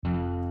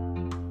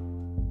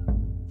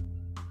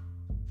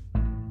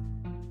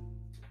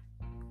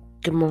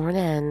Good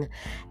morning,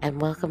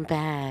 and welcome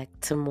back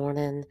to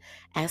Morning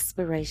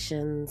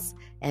Aspirations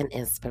and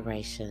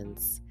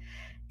Inspirations.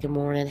 Good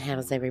morning.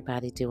 How's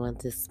everybody doing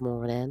this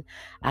morning?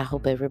 I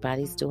hope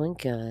everybody's doing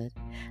good.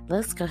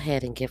 Let's go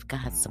ahead and give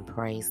God some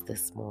praise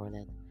this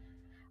morning.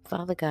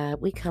 Father God,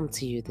 we come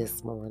to you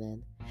this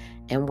morning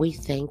and we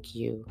thank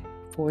you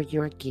for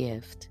your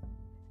gift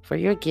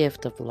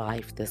of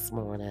life this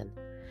morning.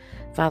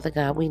 Father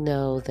God, we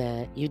know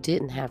that you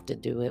didn't have to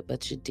do it,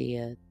 but you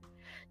did.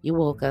 You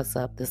woke us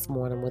up this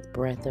morning with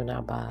breath in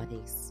our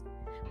bodies,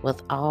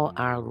 with all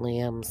our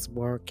limbs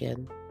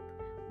working,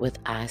 with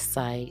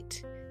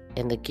eyesight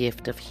and the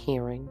gift of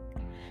hearing,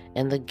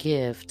 and the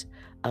gift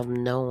of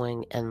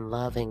knowing and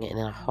loving in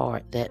a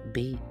heart that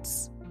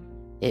beats.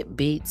 It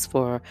beats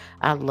for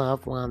our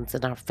loved ones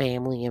and our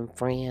family and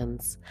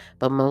friends,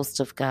 but most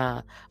of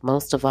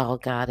all,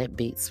 God, it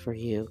beats for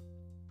you.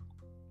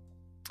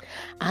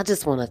 I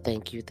just want to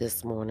thank you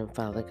this morning,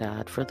 Father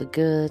God, for the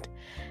good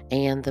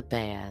and the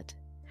bad.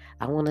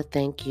 I want to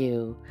thank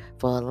you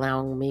for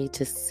allowing me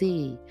to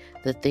see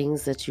the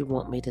things that you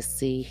want me to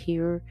see,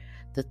 hear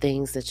the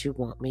things that you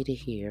want me to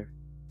hear.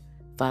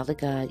 Father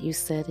God, you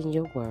said in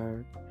your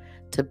word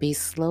to be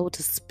slow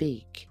to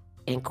speak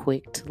and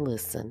quick to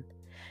listen.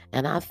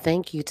 And I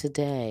thank you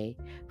today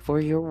for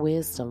your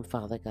wisdom,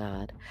 Father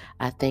God.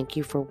 I thank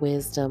you for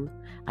wisdom.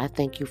 I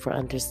thank you for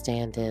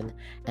understanding.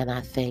 And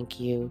I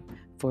thank you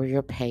for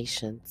your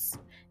patience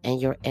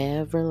and your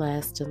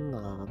everlasting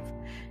love.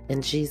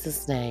 In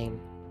Jesus'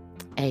 name,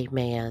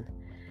 amen.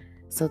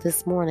 So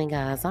this morning,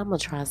 guys, I'm going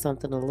to try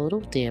something a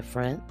little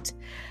different.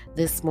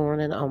 This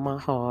morning on my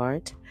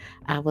heart,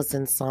 I was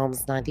in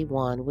Psalms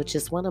 91, which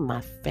is one of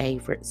my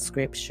favorite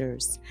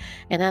scriptures.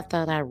 And I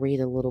thought I'd read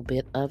a little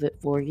bit of it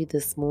for you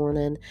this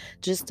morning,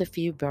 just a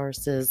few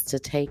verses to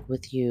take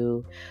with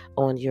you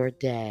on your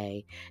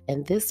day.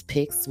 And this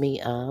picks me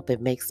up.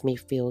 It makes me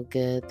feel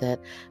good that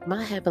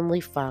my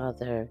Heavenly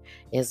Father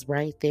is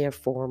right there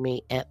for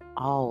me at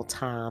all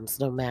times,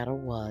 no matter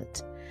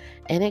what.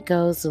 And it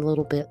goes a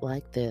little bit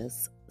like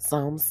this.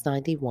 Psalms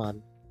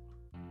 91.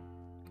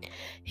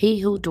 He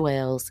who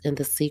dwells in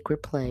the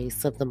secret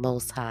place of the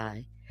Most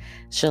High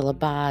shall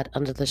abide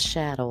under the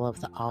shadow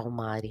of the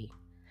Almighty.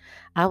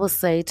 I will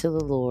say to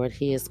the Lord,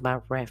 He is my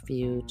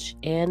refuge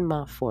and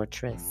my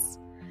fortress.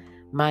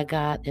 My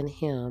God, in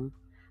Him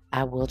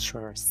I will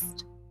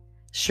trust.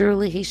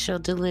 Surely He shall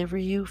deliver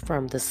you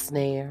from the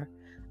snare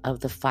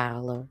of the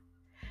fowler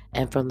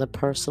and from the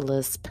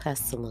merciless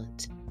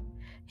pestilence.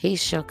 He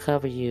shall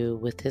cover you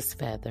with his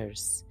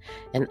feathers,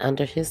 and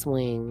under his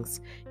wings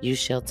you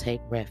shall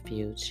take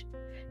refuge.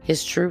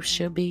 His truth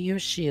shall be your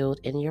shield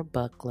and your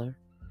buckler.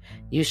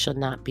 You shall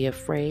not be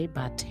afraid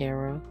by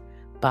terror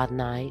by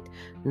night,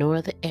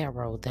 nor the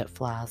arrow that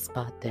flies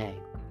by day.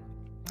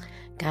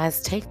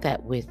 Guys, take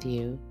that with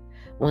you.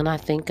 When I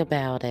think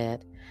about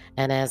it,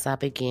 and as I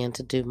began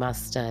to do my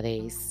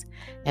studies,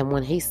 and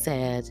when he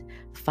said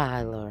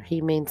filer,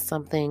 he means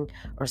something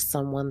or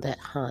someone that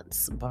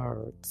hunts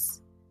birds.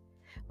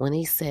 When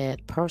he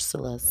said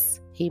merciless,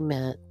 he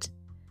meant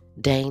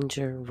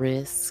danger,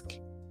 risk.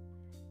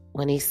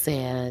 When he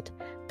said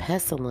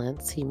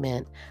pestilence, he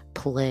meant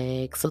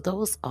plague. So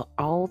those are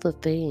all the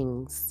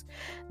things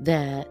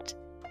that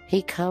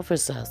he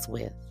covers us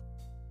with.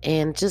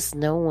 And just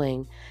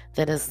knowing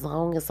that as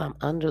long as I'm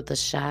under the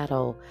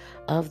shadow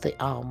of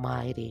the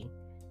Almighty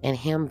and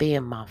him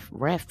being my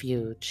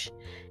refuge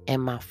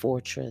and my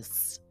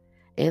fortress,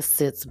 it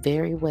sits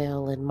very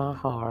well in my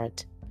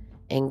heart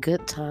in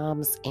good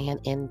times and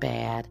in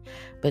bad,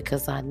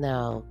 because I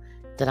know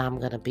that I'm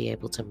going to be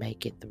able to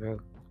make it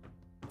through.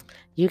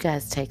 You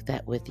guys take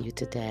that with you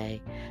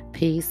today.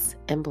 Peace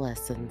and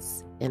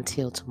blessings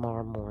until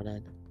tomorrow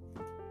morning.